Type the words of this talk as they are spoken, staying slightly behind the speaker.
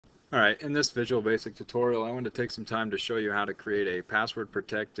Alright, in this Visual Basic tutorial, I want to take some time to show you how to create a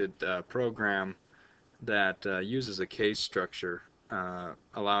password-protected program that uses a case structure,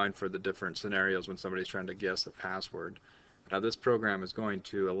 allowing for the different scenarios when somebody's trying to guess a password. Now, this program is going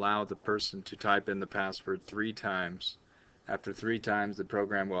to allow the person to type in the password 3 times. After 3 times, the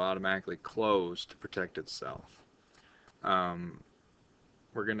program will automatically close to protect itself.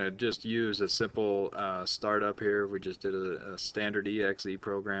 We're going to just use a simple startup here. We just did a standard EXE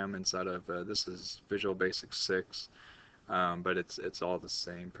program inside of, this is Visual Basic 6, but it's all the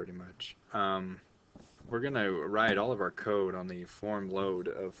same pretty much. We're going to write all of our code on the form load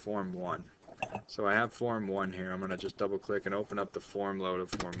of Form 1. So I have Form 1 here. I'm going to just double click and open up the form load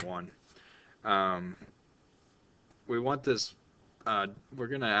of Form 1. We want this, we're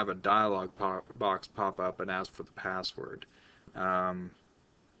going to have a dialog box pop up and ask for the password.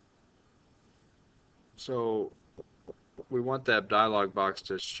 So we want that dialog box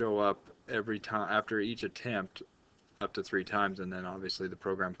to show up every time after each attempt up to 3 times, and then obviously the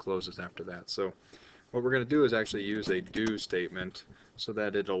program closes after that. So what we're going to do is actually use a do statement so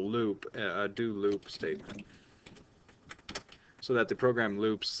that it'll loop, a do loop statement, so that the program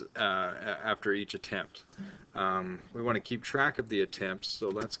loops after each attempt. We want to keep track of the attempts, so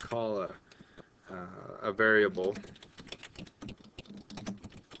let's call a variable.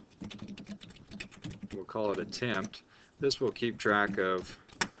 We'll call it attempt. This will keep track of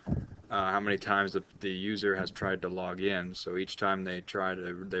how many times the user has tried to log in. So each time they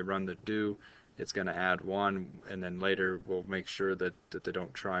run the do, it's going to add 1, and then later we'll make sure that they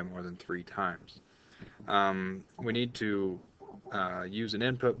don't try more than 3 times. We need to use an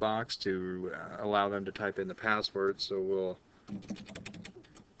input box to allow them to type in the password. So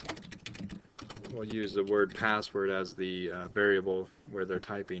we'll use the word password as the variable where they're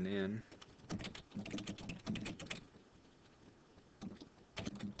typing in.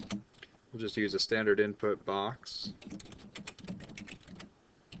 We'll just use a standard input box.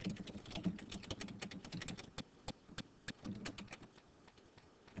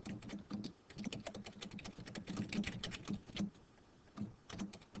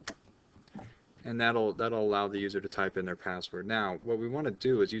 And that'll allow the user to type in their password. Now, what we want to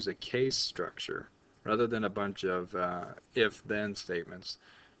do is use a case structure rather than a bunch of if-then statements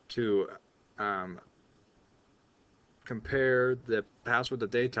to compare the password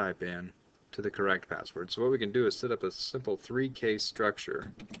that they type in to the correct password. So what we can do is set up a simple 3-case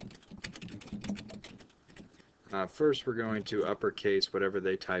structure. First, we're going to uppercase whatever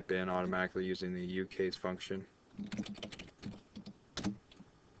they type in automatically using the uCase function.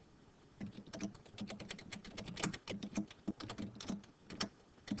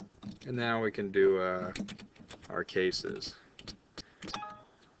 And now we can do our cases.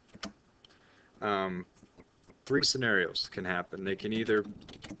 3 scenarios can happen. They can either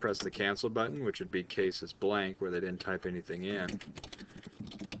press the cancel button, which would be case is blank, where they didn't type anything in.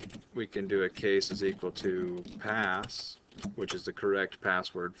 We can do a case is equal to pass, which is the correct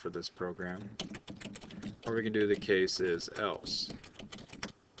password for this program. Or we can do the case is else.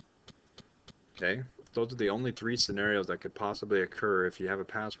 Okay, those are the only 3 scenarios that could possibly occur if you have a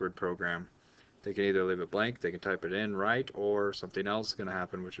password program. They can either leave it blank, they can type it in right, or something else is going to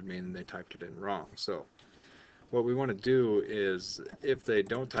happen, which would mean they typed it in wrong. So what we want to do is, if they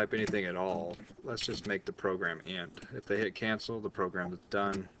don't type anything at all, let's just make the program end. If they hit cancel, the program is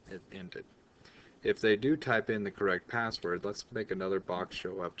done, it ended. If they do type in the correct password, let's make another box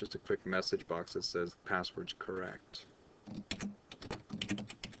show up, just a quick message box that says password's correct.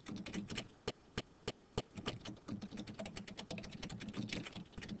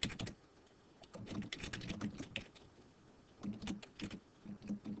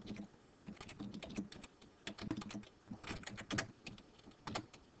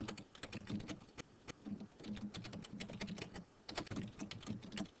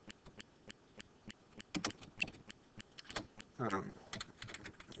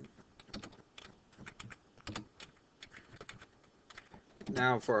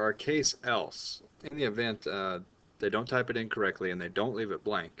 Now for our case else, in the event they don't type it in correctly and they don't leave it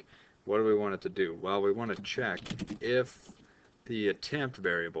blank, what do we want it to do? Well, we want to check if the attempt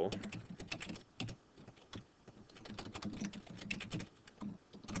variable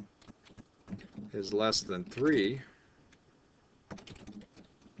is less than 3,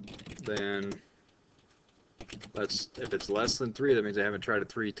 then if it's less than 3, that means they haven't tried it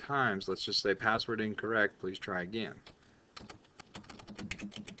 3 times. Let's just say password incorrect, please try again.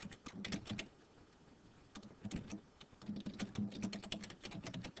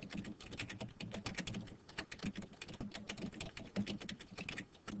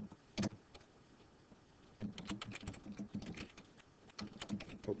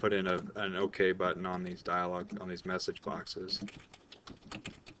 We'll put in an OK button on these message boxes.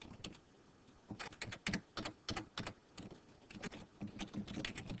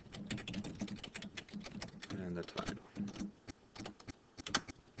 And the title.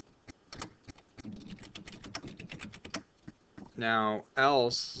 Now,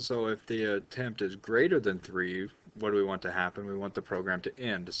 else, so if the attempt is greater than 3, what do we want to happen? We want the program to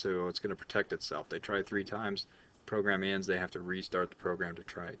end, so it's going to protect itself. They try 3 times, program ends, they have to restart the program to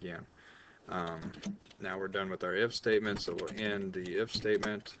try again. Now we're done with our if statement, so we'll end the if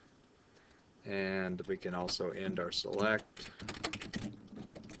statement, and we can also end our select,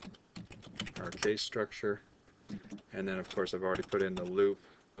 our case structure, and then of course I've already put in the loop.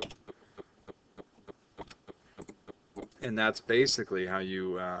 And that's basically how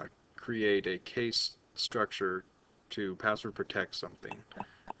you create a case structure to password protect something,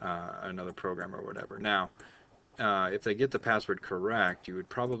 another program or whatever. Now, if they get the password correct, you would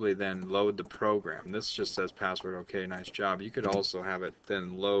probably then load the program. This just says password, okay, nice job. You could also have it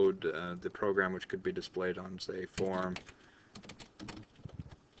then load the program, which could be displayed on, say, form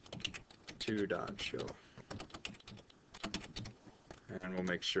 2.show. And we'll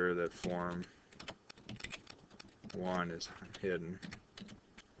make sure that form 1 is hidden.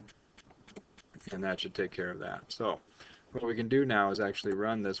 And that should take care of that. So what we can do now is actually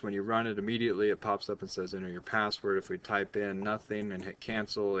run this. When you run it immediately, it pops up and says enter your password. If we type in nothing and hit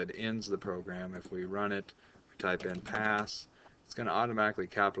cancel, it ends the program. If we run it, we type in pass, it's going to automatically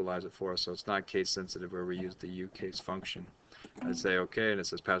capitalize it for us, so it's not case sensitive where we use the uCase function. I say okay, and it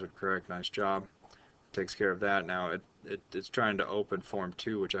says password correct, nice job. It takes care of that. Now it's trying to open form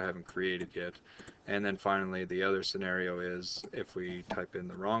 2, which I haven't created yet. And then finally, the other scenario is if we type in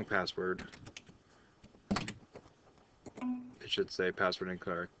the wrong password, it should say password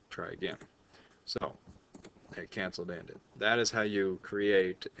incorrect, try again. So it canceled ended. That is how you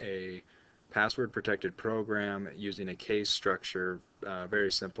create a password protected program using a case structure,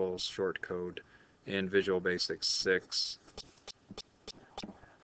 very simple short code in Visual Basic 6